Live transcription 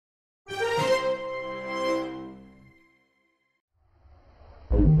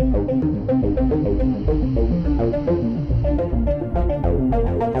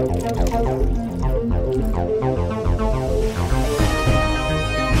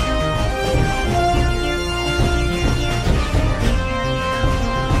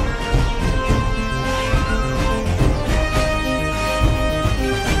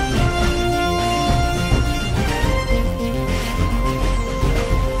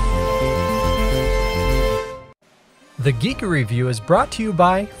The Geekery View is brought to you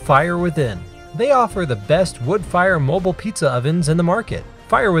by Fire Within. They offer the best wood-fire mobile pizza ovens in the market.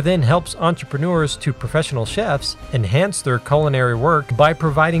 Fire Within helps entrepreneurs to professional chefs enhance their culinary work by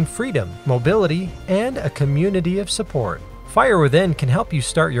providing freedom, mobility, and a community of support. Fire Within can help you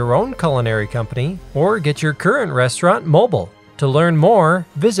start your own culinary company or get your current restaurant mobile. To learn more,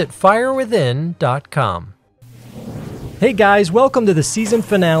 visit firewithin.com. Hey guys, welcome to the season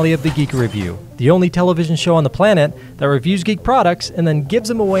finale of the Geekery View, the only television show on the planet that reviews geek products and then gives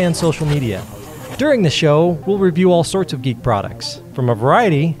them away on social media. During the show, we'll review all sorts of geek products from a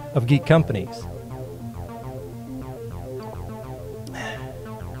variety of geek companies.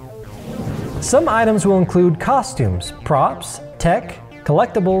 Some items will include costumes, props, tech,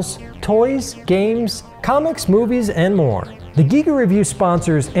 collectibles, toys, games, comics, movies, and more. The Geekery View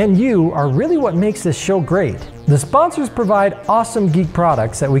sponsors and you are really what makes this show great. The sponsors provide awesome geek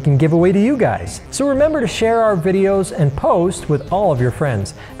products that we can give away to you guys. So remember to share our videos and post with all of your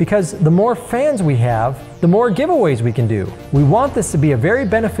friends, because the more fans we have, the more giveaways we can do. We want this to be a very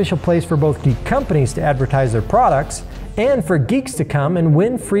beneficial place for both geek companies to advertise their products and for geeks to come and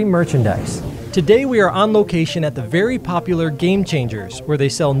win free merchandise. Today we are on location at the very popular Game Changerz, where they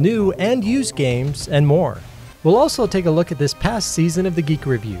sell new and used games and more. We'll also take a look at this past season of the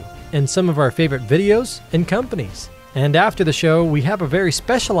Geekery View and some of our favorite videos and companies. And after the show, we have a very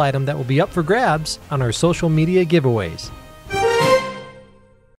special item that will be up for grabs on our social media giveaways.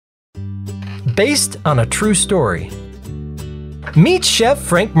 Based on a true story. Meet Chef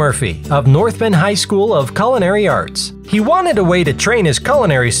Frank Murphy of North Bend High School of Culinary Arts. He wanted a way to train his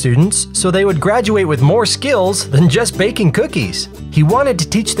culinary students so they would graduate with more skills than just baking cookies. He wanted to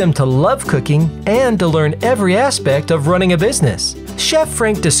teach them to love cooking and to learn every aspect of running a business. Chef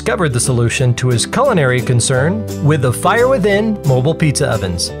Frank discovered the solution to his culinary concern with the Fire Within mobile pizza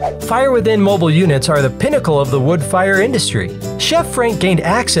ovens. Fire Within mobile units are the pinnacle of the wood fire industry. Chef Frank gained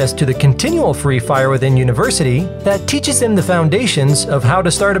access to the continual free Fire Within University that teaches him the foundations of how to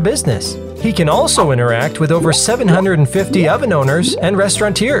start a business. He can also interact with over 750 oven owners and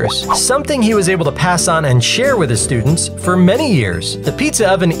restaurateurs, something he was able to pass on and share with his students for many years. The pizza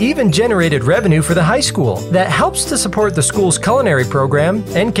oven even generated revenue for the high school that helps to support the school's culinary program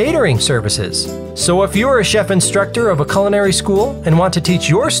and catering services. So if you're a chef instructor of a culinary school and want to teach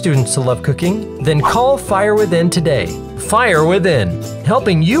your students to love cooking, then call Fire Within today. Fire Within,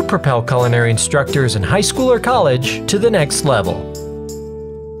 helping you propel culinary instructors in high school or college to the next level.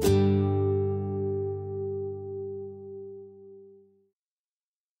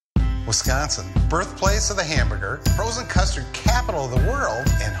 Wisconsin, birthplace of the hamburger, frozen custard capital of the world,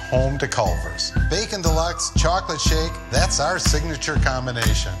 and home to Culver's. Bacon Deluxe Chocolate Shake, that's our signature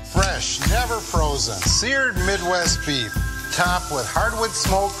combination. Fresh, never frozen, seared Midwest beef, topped with hardwood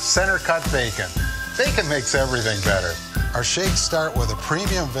smoked center cut bacon. Bacon makes everything better. Our shakes start with a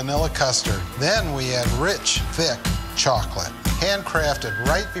premium vanilla custard. Then we add rich, thick chocolate, handcrafted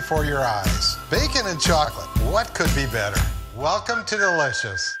right before your eyes. Bacon and chocolate, what could be better? Welcome to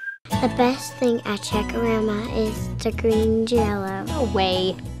Delicious. The best thing at Checkorama is the green Jell-O. No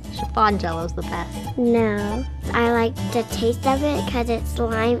way. Chiffon Jell-O's the best. No. I like the taste of it because it's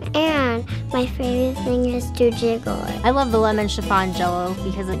lime, and my favorite thing is to jiggle it. I love the lemon chiffon Jell-O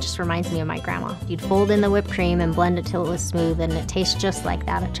because it just reminds me of my grandma. You'd fold in the whipped cream and blend it till it was smooth, and it tastes just like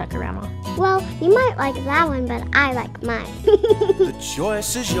that at Checkorama. Well, you might like that one, but I like mine. The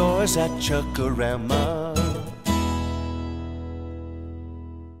choice is yours at Checkorama.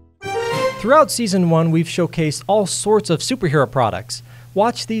 Throughout Season 1, we've showcased all sorts of superhero products.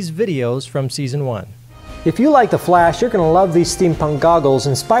 Watch these videos from Season 1. If you like The Flash, you're going to love these steampunk goggles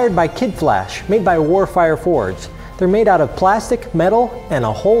inspired by Kid Flash, made by Warfire Forge. They're made out of plastic, metal, and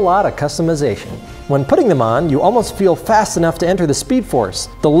a whole lot of customization. When putting them on, you almost feel fast enough to enter the Speed Force.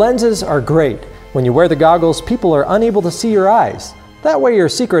 The lenses are great. When you wear the goggles, people are unable to see your eyes. That way your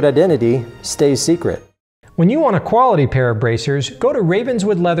secret identity stays secret. When you want a quality pair of bracers, go to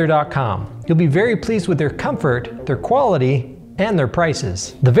ravenswoodleather.com. You'll be very pleased with their comfort, their quality, and their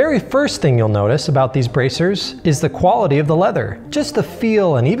prices. The very first thing you'll notice about these bracers is the quality of the leather. Just the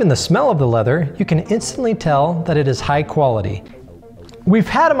feel and even the smell of the leather, you can instantly tell that it is high quality. We've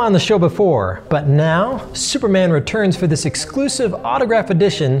had him on the show before, but now Superman returns for this exclusive autograph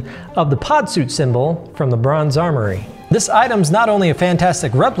edition of the podsuit symbol from the Bronze Armory. This item's not only a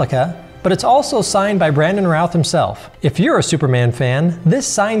fantastic replica, but it's also signed by Brandon Routh himself. If you're a Superman fan, this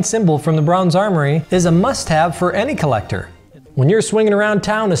signed symbol from the Bronze Armory is a must-have for any collector. When you're swinging around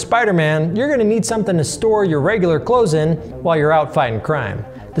town as Spider-Man, you're gonna need something to store your regular clothes in while you're out fighting crime.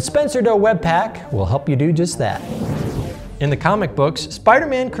 The Spencer Doe Web Pack will help you do just that. In the comic books,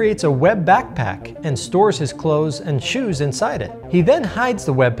 Spider-Man creates a web backpack and stores his clothes and shoes inside it. He then hides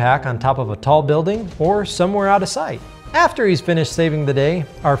the web pack on top of a tall building or somewhere out of sight. After he's finished saving the day,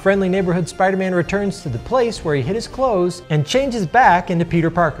 our friendly neighborhood Spider-Man returns to the place where he hid his clothes and changes back into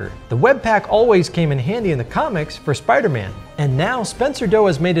Peter Parker. The web pack always came in handy in the comics for Spider-Man, and now Spencer Doe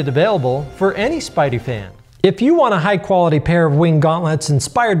has made it available for any Spidey fan. If you want a high quality pair of wing gauntlets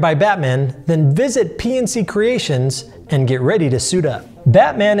inspired by Batman, then visit PNC Creations and get ready to suit up.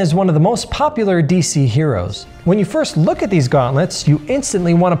 Batman is one of the most popular DC heroes. When you first look at these gauntlets, you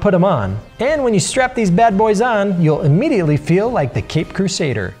instantly want to put them on. And when you strap these bad boys on, you'll immediately feel like the Caped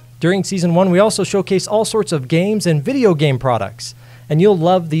Crusader. During Season 1, we also showcase all sorts of games and video game products, and you'll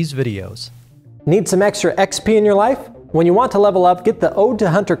love these videos. Need some extra XP in your life? When you want to level up, get the Ode to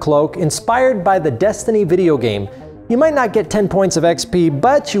Hunter cloak inspired by the Destiny video game. You might not get 10 points of XP,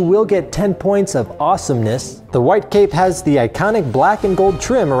 but you will get 10 points of awesomeness. The white cape has the iconic black and gold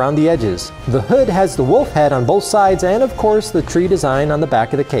trim around the edges. The hood has the wolf head on both sides and of course the tree design on the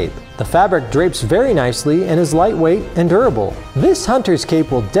back of the cape. The fabric drapes very nicely and is lightweight and durable. This hunter's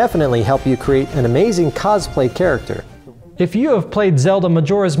cape will definitely help you create an amazing cosplay character. If you have played Zelda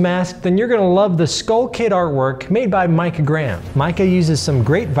Majora's Mask, then you're going to love the Skull Kid artwork made by Micah Graham. Micah uses some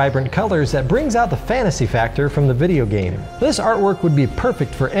great vibrant colors that brings out the fantasy factor from the video game. This artwork would be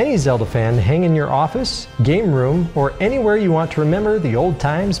perfect for any Zelda fan to hang in your office, game room, or anywhere you want to remember the old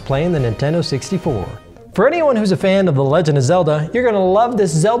times playing the Nintendo 64. For anyone who's a fan of The Legend of Zelda, you're going to love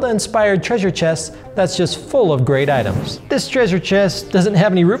this Zelda-inspired treasure chest that's just full of great items. This treasure chest doesn't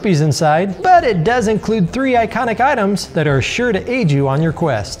have any rupees inside, but it does include 3 iconic items that are sure to aid you on your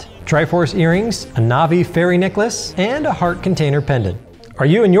quest. Triforce earrings, a Navi fairy necklace, and a heart container pendant. Are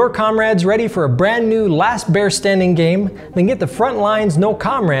you and your comrades ready for a brand new Last Bear Standing game? Then get the Frontlines No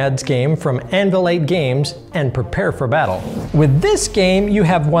Comrades game from Anvil 8 Games and prepare for battle. With this game, you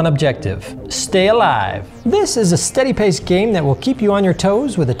have one objective: stay alive. This is a steady-paced game that will keep you on your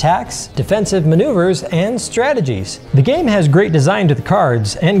toes with attacks, defensive maneuvers, and strategies. The game has great design to the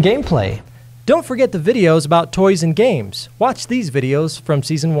cards and gameplay. Don't forget the videos about toys and games. Watch these videos from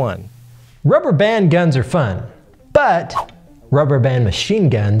Season 1. Rubber band guns are fun, but rubber band machine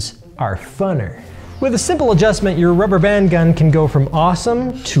guns are funner. With a simple adjustment, your rubber band gun can go from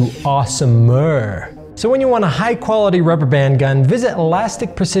awesome to awesomer. So when you want a high quality rubber band gun, visit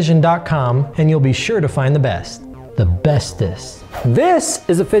elasticprecision.com and you'll be sure to find the best. The bestest. This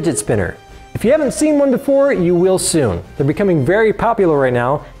is a fidget spinner. If you haven't seen one before, you will soon. They're becoming very popular right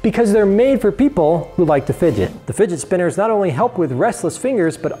now because they're made for people who like to fidget. The fidget spinners not only help with restless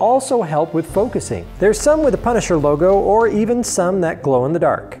fingers, but also help with focusing. There's some with a Punisher logo or even some that glow in the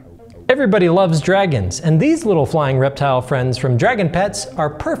dark. Everybody loves dragons, and these little flying reptile friends from Dragon Pets are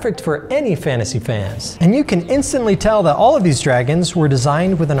perfect for any fantasy fans. And you can instantly tell that all of these dragons were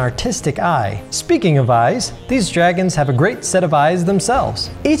designed with an artistic eye. Speaking of eyes, these dragons have a great set of eyes themselves.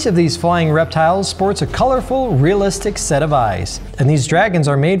 Each of these flying reptiles sports a colorful, realistic set of eyes. And these dragons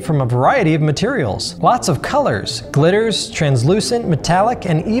are made from a variety of materials. Lots of colors, glitters, translucent, metallic,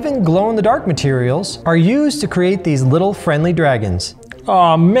 and even glow-in-the-dark materials are used to create these little friendly dragons.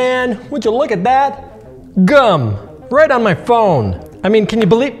 Aw man, would you look at that? Gum! Right on my phone! I mean, can you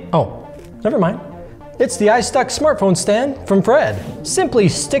believe— oh, never mind. It's the iStuck smartphone stand from Fred. Simply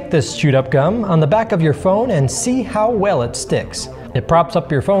stick this chewed-up gum on the back of your phone and see how well it sticks. It props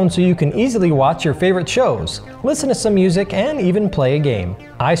up your phone so you can easily watch your favorite shows, listen to some music, and even play a game.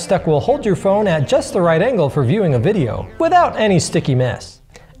 iStuck will hold your phone at just the right angle for viewing a video, without any sticky mess.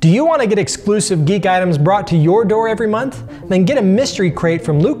 Do you want to get exclusive geek items brought to your door every month? Then get a mystery crate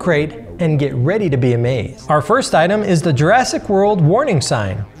from Loot Crate and get ready to be amazed. Our first item is the Jurassic World warning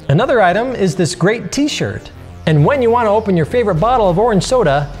sign. Another item is this great t-shirt. And when you want to open your favorite bottle of orange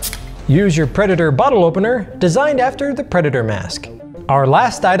soda, use your Predator bottle opener designed after the Predator mask. Our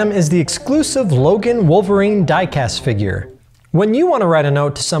last item is the exclusive Logan Wolverine diecast figure. When you want to write a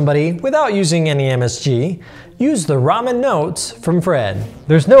note to somebody without using any MSG, use the Ramen Notes from Fred.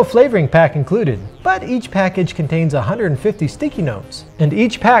 There's no flavoring pack included, but each package contains 150 sticky notes, and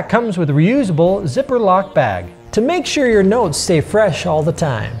each pack comes with a reusable zipper lock bag to make sure your notes stay fresh all the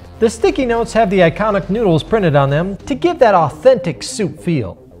time. The sticky notes have the iconic noodles printed on them to give that authentic soup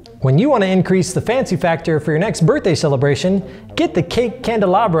feel. When you want to increase the fancy factor for your next birthday celebration, get the cake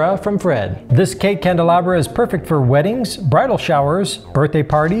candelabra from Fred. This cake candelabra is perfect for weddings, bridal showers, birthday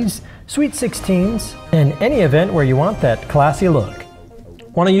parties, sweet 16s, and any event where you want that classy look.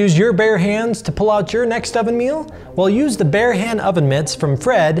 Want to use your bare hands to pull out your next oven meal? Well, use the bare hand oven mitts from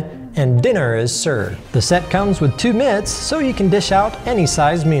Fred and dinner is served. The set comes with 2 mitts so you can dish out any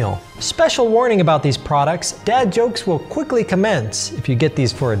size meal. Special warning about these products, dad jokes will quickly commence if you get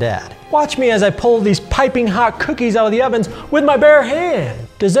these for a dad. Watch me as I pull these piping hot cookies out of the ovens with my bare hand.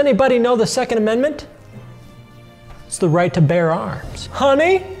 Does anybody know the Second Amendment? It's the right to bear arms.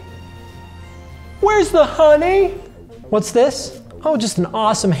 Honey? Where's the honey? What's this? Oh, just an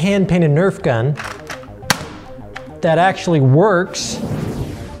awesome hand-painted Nerf gun that actually works.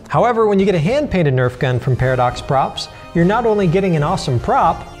 However, when you get a hand-painted Nerf gun from Paradox Props, you're not only getting an awesome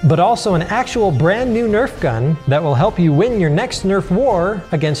prop, but also an actual brand new Nerf gun that will help you win your next Nerf war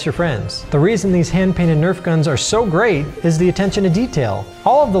against your friends. The reason these hand-painted Nerf guns are so great is the attention to detail.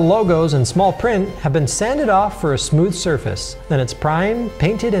 All of the logos and small print have been sanded off for a smooth surface. Then it's primed,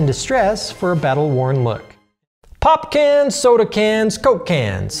 painted, and distressed for a battle-worn look. Pop cans, soda cans, Coke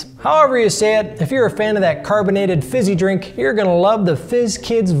cans. However you say it, if you're a fan of that carbonated fizzy drink, you're gonna love the Fizz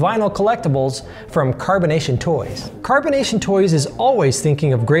Kids vinyl collectibles from Carbonation Toys. Carbonation Toys is always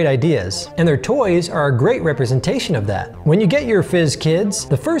thinking of great ideas, and their toys are a great representation of that. When you get your Fizz Kids,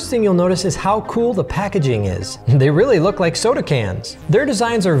 the first thing you'll notice is how cool the packaging is. They really look like soda cans. Their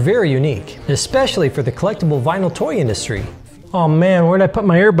designs are very unique, especially for the collectible vinyl toy industry. Oh man, where'd I put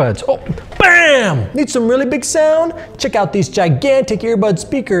my earbuds? Oh, bam! Need some really big sound? Check out these gigantic earbud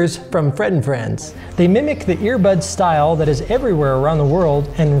speakers from Fred & Friends. They mimic the earbud style that is everywhere around the world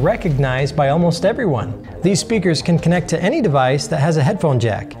and recognized by almost everyone. These speakers can connect to any device that has a headphone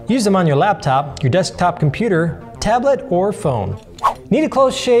jack. Use them on your laptop, your desktop computer, tablet, or phone. Need a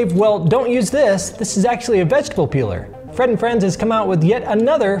close shave? Well, don't use this. This is actually a vegetable peeler. Fred & Friends has come out with yet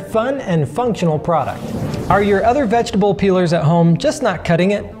another fun and functional product. Are your other vegetable peelers at home just not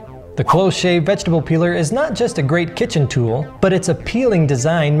cutting it? The close shave vegetable peeler is not just a great kitchen tool, but its appealing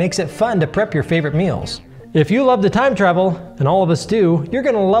design makes it fun to prep your favorite meals. If you love to time travel, and all of us do, you're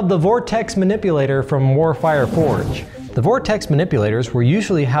gonna love the Vortex Manipulator from Warfire Forge. The Vortex Manipulators were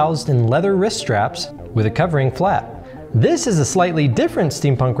usually housed in leather wrist straps with a covering flap. This is a slightly different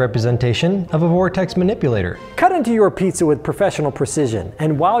steampunk representation of a Vortex Manipulator. Cut into your pizza with professional precision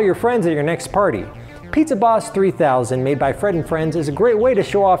and wow your friends at your next party. Pizza Boss 3000 made by Fred & Friends is a great way to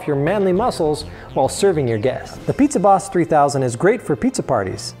show off your manly muscles while serving your guests. The Pizza Boss 3000 is great for pizza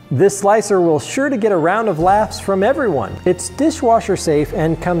parties. This slicer will sure to get a round of laughs from everyone. It's dishwasher safe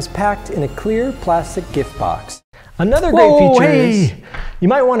and comes packed in a clear plastic gift box. Another great feature is, you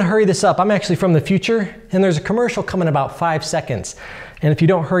might want to hurry this up. I'm actually from the future, and there's a commercial coming in about 5 seconds. And if you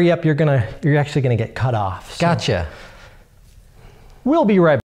don't hurry up, you're actually gonna get cut off. So. Gotcha. We'll be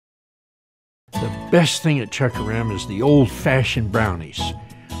right back. The best thing at Chuck-A-Ram is the old-fashioned brownies.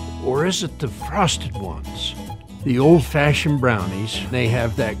 Or is it the frosted ones? The old-fashioned brownies, they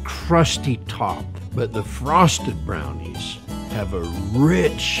have that crusty top, but the frosted brownies have a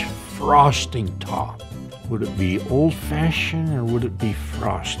rich frosting top. Would it be old-fashioned or would it be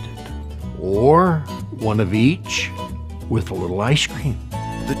frosted? Or one of each with a little ice cream?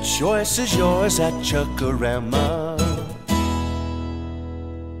 The choice is yours at Chuck-A-Rama.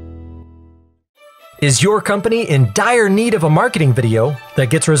 Is your company in dire need of a marketing video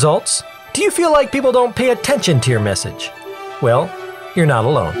that gets results? Do you feel like people don't pay attention to your message? Well, you're not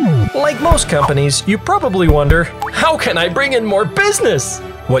alone. Like most companies, you probably wonder, how can I bring in more business?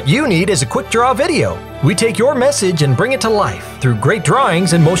 What you need is a quick draw video. We take your message and bring it to life through great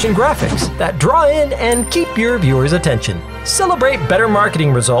drawings and motion graphics that draw in and keep your viewers' attention. Celebrate better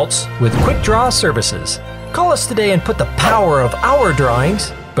marketing results with quick draw services. Call us today and put the power of our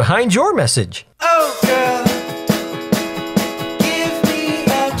drawings behind your message. Oh, girl, give me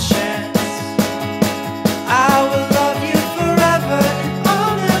a chance. I will love you forever, and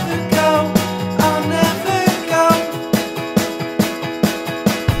I'll never go, I'll never go.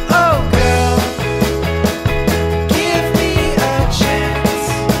 Oh, girl, give me a chance.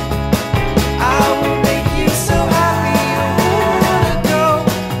 I will make you so happy, I wanna go,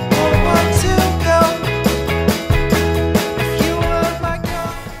 I want to go. If you were my girl,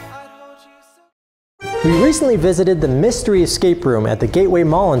 I'd hold you so. We recently visited the Mystery Escape Room at the Gateway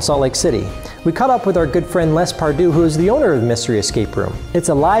Mall in Salt Lake City. We caught up with our good friend Les Pardue, who is the owner of the Mystery Escape Room. It's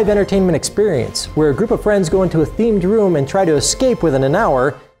a live entertainment experience where a group of friends go into a themed room and try to escape within an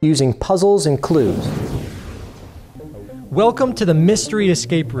hour using puzzles and clues. Welcome to the Mystery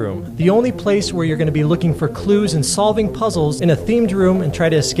Escape Room, the only place where you're going to be looking for clues and solving puzzles in a themed room and try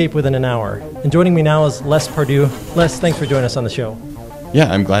to escape within an hour. And joining me now is Les Pardue. Les, thanks for joining us on the show. Yeah,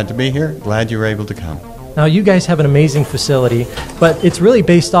 I'm glad to be here. Glad you were able to come. Now, you guys have an amazing facility, but it's really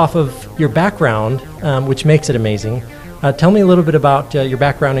based off of your background, which makes it amazing. Tell me a little bit about your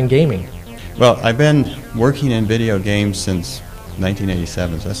background in gaming. Well, I've been working in video games since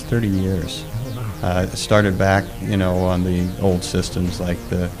 1987, so that's 30 years. Started back, on the old systems like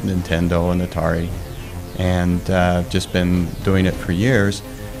the Nintendo and Atari, and just been doing it for years.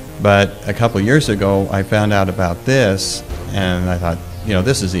 But a couple years ago, I found out about this, and I thought,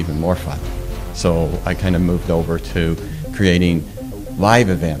 this is even more fun. So I kind of moved over to creating live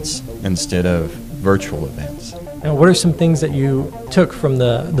events instead of virtual events. Now, what are some things that you took from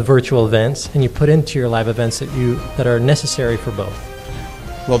the virtual events and you put into your live events that are necessary for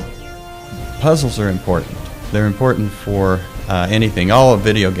both? Well, puzzles are important. They're important for anything. All a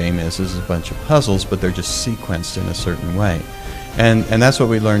video game is a bunch of puzzles, but they're just sequenced in a certain way. And that's what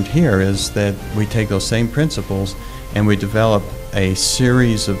we learned here, is that we take those same principles and we develop a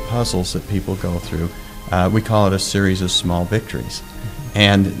series of puzzles that people go through. We call it a series of small victories.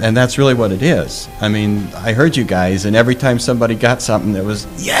 And that's really what it is. I mean, I heard you guys, and every time somebody got something, it was,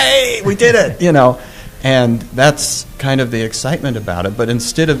 yay, we did it, And that's kind of the excitement about it. But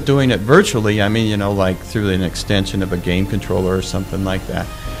instead of doing it virtually, like through an extension of a game controller or something like that,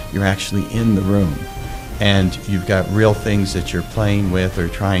 you're actually in the room. And you've got real things that you're playing with or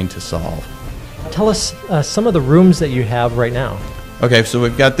trying to solve. Tell us some of the rooms that you have right now. Okay, so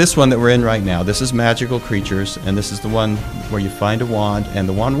we've got this one that we're in right now. This is Magical Creatures, and this is the one where you find a wand, and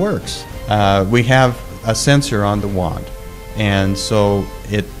the wand works. We have a sensor on the wand, and so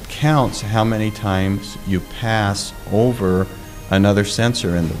it counts how many times you pass over another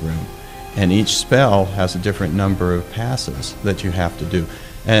sensor in the room. And each spell has a different number of passes that you have to do.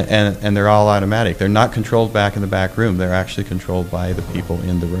 And they're all automatic. They're not controlled back in the back room. They're actually controlled by the people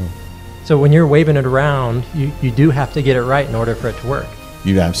in the room. So when you're waving it around, you do have to get it right in order for it to work.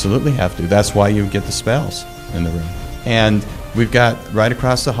 You absolutely have to. That's why you get the spells in the room. And we've got, right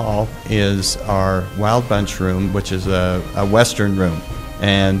across the hall is our Wild Bunch room, which is a Western room.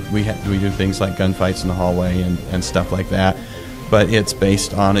 And we do things like gunfights in the hallway and stuff like that. But it's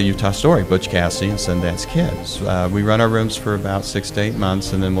based on a Utah story, Butch Cassidy and Sundance Kid. We run our rooms for about 6 to 8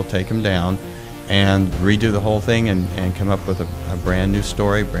 months, and then we'll take them down and redo the whole thing and come up with a brand new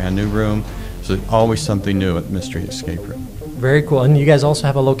story, brand new room. So always something new at Mystery Escape Room. Very cool. And you guys also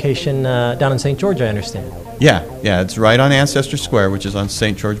have a location down in St. George, I understand. Yeah, it's right on Ancestor Square, which is on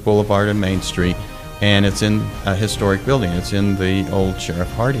St. George Boulevard and Main Street. And it's in a historic building. It's in the old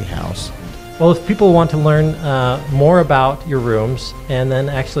Sheriff Hardy house. Well, if people want to learn more about your rooms and then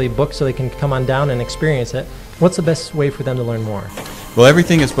actually book so they can come on down and experience it, what's the best way for them to learn more? Well,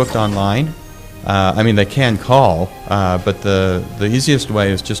 everything is booked online. They can call, but the easiest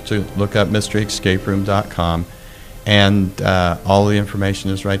way is just to look up mysteryescaperoom.com, and all the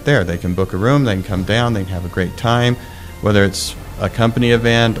information is right there. They can book a room, they can come down, they can have a great time, whether it's a company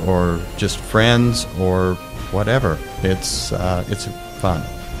event or just friends or whatever. It's fun.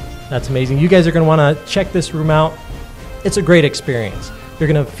 That's amazing. You guys are going to want to check this room out. It's a great experience.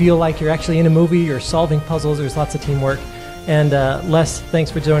 You're going to feel like you're actually in a movie, you're solving puzzles, there's lots of teamwork. And Les, thanks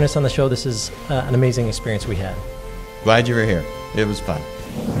for joining us on the show. This is an amazing experience we had. Glad you were here. It was fun.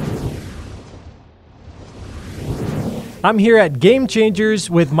 I'm here at Game Changerz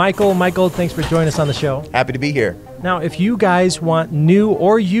with Michael. Michael, thanks for joining us on the show. Happy to be here. Now, if you guys want new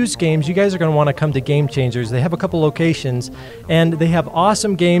or used games, you guys are going to want to come to Game Changerz. They have a couple locations, and they have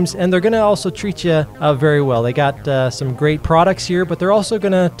awesome games, and they're going to also treat you very well. They got some great products here, but they're also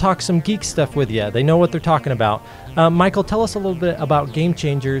going to talk some geek stuff with you. They know what they're talking about. Michael, tell us a little bit about Game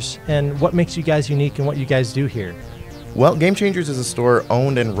Changerz and what makes you guys unique and what you guys do here. Well, Game Changerz is a store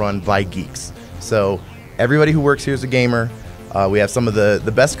owned and run by geeks. So everybody who works here is a gamer. We have some of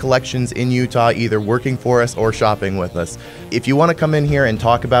the best collections in Utah, either working for us or shopping with us. If you want to come in here and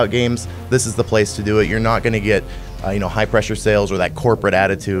talk about games, this is the place to do it. You're not going to get high pressure sales or that corporate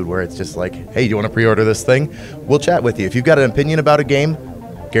attitude where it's just like, hey, do you want to pre-order this thing? We'll chat with you. If you've got an opinion about a game,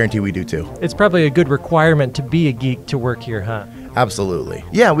 guarantee we do too. It's probably a good requirement to be a geek to work here, huh? Absolutely.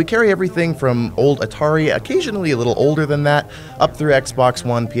 Yeah, we carry everything from old Atari, occasionally a little older than that, up through Xbox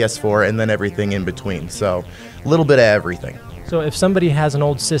One, PS4, and then everything in between. So a little bit of everything. So if somebody has an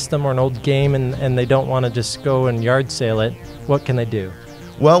old system or an old game and they don't want to just go and yard sale it, what can they do?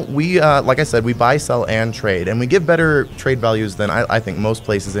 Well, we, like I said, we buy, sell, and trade, and we give better trade values than I think most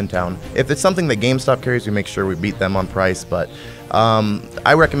places in town. If it's something that GameStop carries, we make sure we beat them on price, but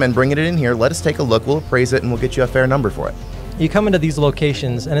I recommend bringing it in here. Let us take a look, we'll appraise it, and we'll get you a fair number for it. You come into these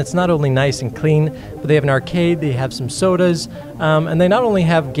locations, and it's not only nice and clean, but they have an arcade, they have some sodas, and they not only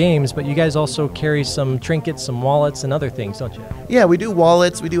have games, but you guys also carry some trinkets, some wallets, and other things, don't you? Yeah, we do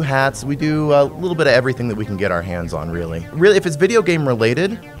wallets, we do hats, we do a little bit of everything that we can get our hands on, really. Really, if it's video game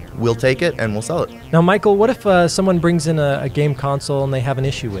related, we'll take it and we'll sell it. Now, Michael, what if someone brings in a game console and they have an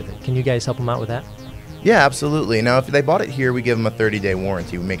issue with it? Can you guys help them out with that? Yeah, absolutely. Now, if they bought it here, we give them a 30-day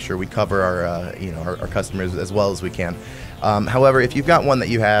warranty. We make sure we cover our customers as well as we can. However, if you've got one that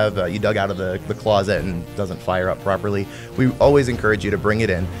you have, you dug out of the closet and doesn't fire up properly, we always encourage you to bring it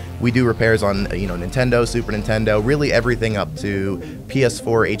in. We do repairs on Nintendo, Super Nintendo, really everything up to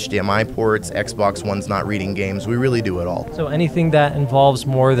PS4 HDMI ports, Xbox One's not reading games. We really do it all. So anything that involves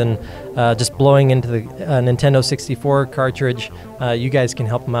more than just blowing into the Nintendo 64 cartridge, you guys can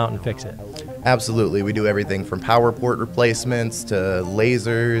help them out and fix it. Absolutely. We do everything from power port replacements to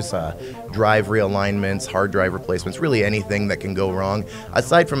lasers, drive realignments, hard drive replacements, really anything that can go wrong,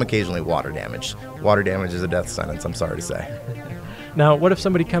 aside from occasionally water damage. Water damage is a death sentence, I'm sorry to say. Now, what if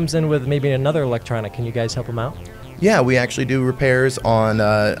somebody comes in with maybe another electronic? Can you guys help them out? Yeah, we actually do repairs on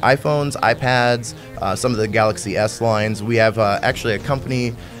iPhones, iPads, some of the Galaxy S lines. We have actually a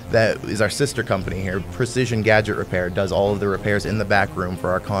company that is our sister company here, Precision Gadget Repair, does all of the repairs in the back room for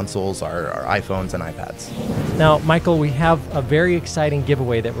our consoles, our iPhones, and iPads. Now, Michael, we have a very exciting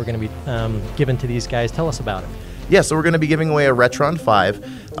giveaway that we're going to be giving to these guys. Tell us about it. Yeah, so we're going to be giving away a Retron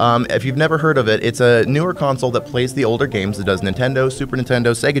 5. If you've never heard of it, it's a newer console that plays the older games. It does Nintendo, Super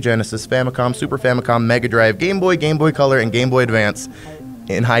Nintendo, Sega Genesis, Famicom, Super Famicom, Mega Drive, Game Boy, Game Boy Color, and Game Boy Advance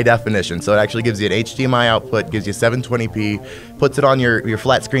in high definition. So it actually gives you an HDMI output, gives you 720p, puts it on your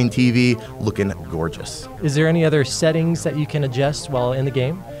flat screen TV, looking gorgeous. Is there any other settings that you can adjust while in the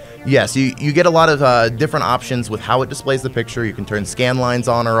game? Yes, you get a lot of different options with how it displays the picture. You can turn scan lines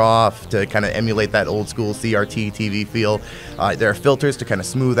on or off to kind of emulate that old school CRT TV feel. There are filters to kind of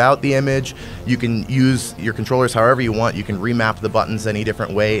smooth out the image. You can use your controllers however you want. You can remap the buttons any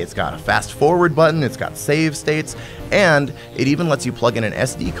different way. It's got a fast forward button, it's got save states, and it even lets you plug in an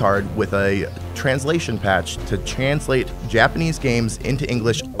SD card with a translation patch to translate Japanese games into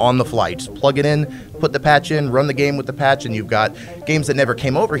English on the fly. Just plug it in, put the patch in, run the game with the patch, and you've got games that never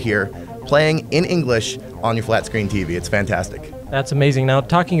came over here playing in English on your flat screen TV. It's fantastic. That's amazing. Now,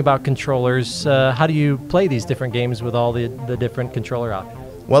 talking about controllers, how do you play these different games with all the different controller options?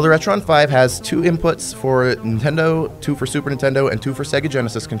 Well, the Retron 5 has 2 inputs for Nintendo, 2 for Super Nintendo, and 2 for Sega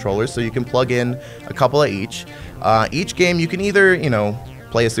Genesis controllers, so you can plug in a couple of each. Each game you can either,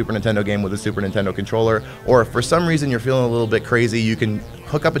 play a Super Nintendo game with a Super Nintendo controller, or if for some reason you're feeling a little bit crazy, you can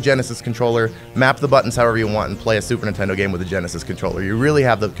hook up a Genesis controller, map the buttons however you want, and play a Super Nintendo game with a Genesis controller. You really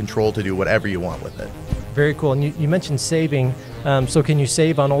have the control to do whatever you want with it. Very cool. And you mentioned saving. So can you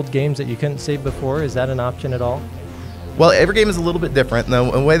save on old games that you couldn't save before? Is that an option at all? Well, every game is a little bit different.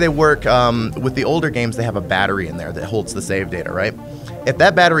 The way they work, with the older games, they have a battery in there that holds the save data, right? If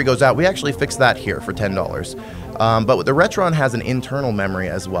that battery goes out, we actually fix that here for $10. But the Retron has an internal memory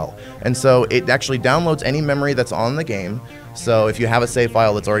as well. And so it actually downloads any memory that's on the game. So if you have a save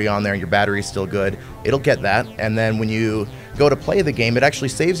file that's already on there and your battery's still good, it'll get that. And then when you go to play the game, it actually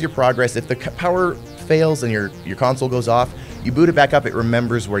saves your progress. If the power fails and your console goes off, you boot it back up, it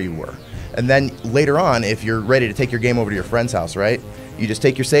remembers where you were. And then later on, if you're ready to take your game over to your friend's house, right, you just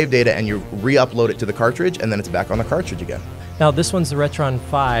take your save data and you re-upload it to the cartridge, and then it's back on the cartridge again. Now, this one's the Retron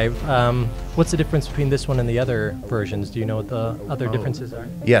 5. What's the difference between this one and the other versions? Do you know what the other differences are?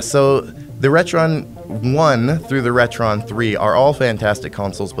 Yeah, so the Retron 1 through the Retron 3 are all fantastic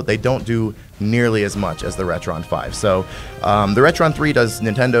consoles, but they don't do nearly as much as the Retron 5. So the Retron 3 does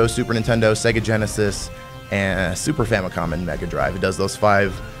Nintendo, Super Nintendo, Sega Genesis, and Super Famicom and Mega Drive. It does those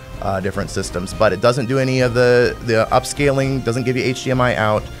 5 different systems, but it doesn't do any of the upscaling, doesn't give you HDMI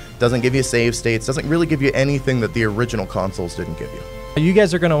out, doesn't give you save states, doesn't really give you anything that the original consoles didn't give you. You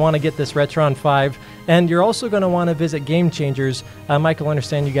guys are going to want to get this Retron 5, and you're also going to want to visit Game Changerz. Michael, I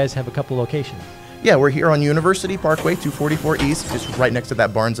understand you guys have a couple locations. Yeah, we're here on University Parkway, 244 East, just right next to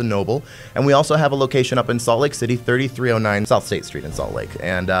that Barnes & Noble. And we also have a location up in Salt Lake City, 3309 South State Street in Salt Lake.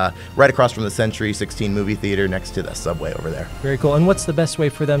 And right across from the Century 16 movie theater next to the subway over there. Very cool. And what's the best way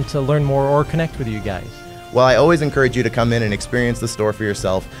for them to learn more or connect with you guys? Well, I always encourage you to come in and experience the store for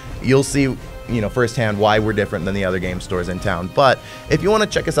yourself. You'll see, firsthand why we're different than the other game stores in town. But if you want to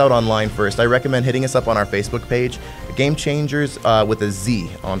check us out online first, I recommend hitting us up on our Facebook page, Game Changerz with a Z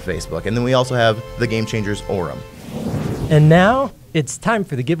on Facebook. And then we also have the Game Changerz Forum. And now, it's time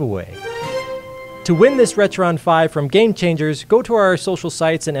for the giveaway. To win this Retron 5 from Game Changerz, go to our social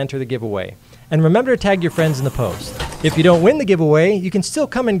sites and enter the giveaway. And remember to tag your friends in the post. If you don't win the giveaway, you can still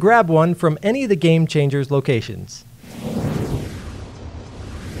come and grab one from any of the Game Changerz locations.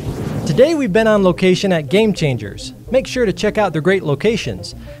 Today we've been on location at Game Changerz. Make sure to check out their great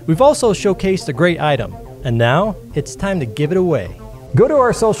locations. We've also showcased a great item. And now, it's time to give it away. Go to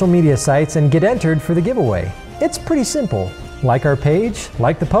our social media sites and get entered for the giveaway. It's pretty simple. Like our page,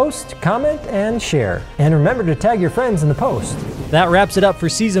 like the post, comment, and share. And remember to tag your friends in the post. That wraps it up for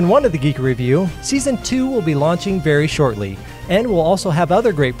Season 1 of the Geekery View. Season 2 will be launching very shortly, and we'll also have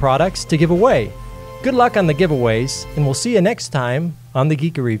other great products to give away. Good luck on the giveaways, and we'll see you next time on the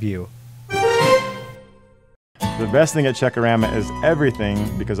Geekery View. The best thing at Checkorama is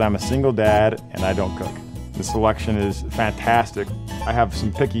everything, because I'm a single dad and I don't cook. The selection is fantastic. I have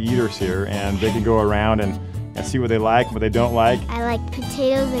some picky eaters here, and they can go around and see what they like, what they don't like. I like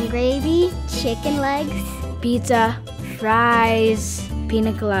potatoes and gravy, chicken legs, pizza, fries,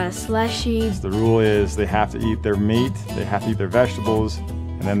 pina colada slushy. The rule is they have to eat their meat, they have to eat their vegetables,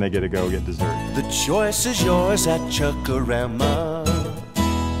 and then they get to go get dessert. The choice is yours at Checkorama.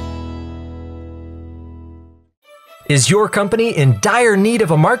 Is your company in dire need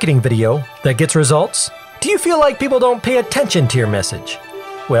of a marketing video that gets results? Do you feel like people don't pay attention to your message?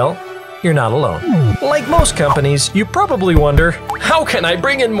 Well, you're not alone. Like most companies, you probably wonder, how can I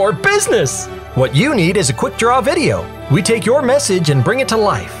bring in more business? What you need is a quick draw video. We take your message and bring it to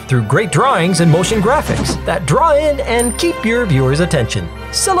life through great drawings and motion graphics that draw in and keep your viewers' attention.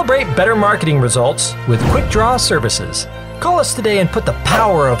 Celebrate better marketing results with quick draw services. Call us today and put the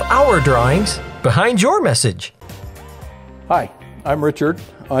power of our drawings behind your message. Hi, I'm Richard.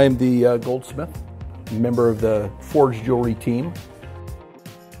 I'm the goldsmith, member of the Forged Jewelry team.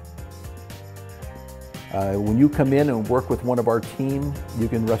 When you come in and work with one of our team, you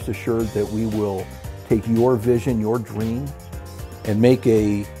can rest assured that we will take your vision, your dream, and make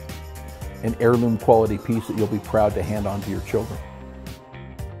an heirloom quality piece that you'll be proud to hand on to your children.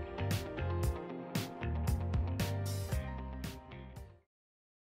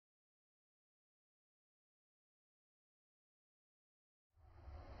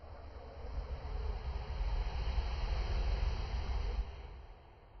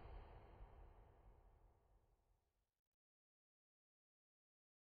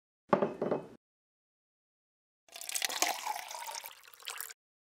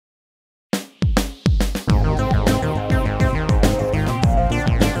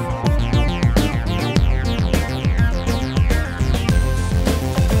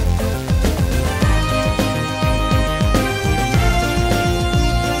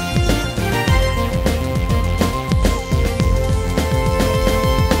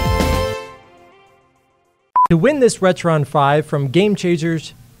 To win this Retron 5 from Game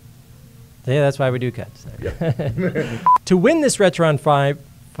Changerz, yeah, that's why we do cuts. To win this Retron 5,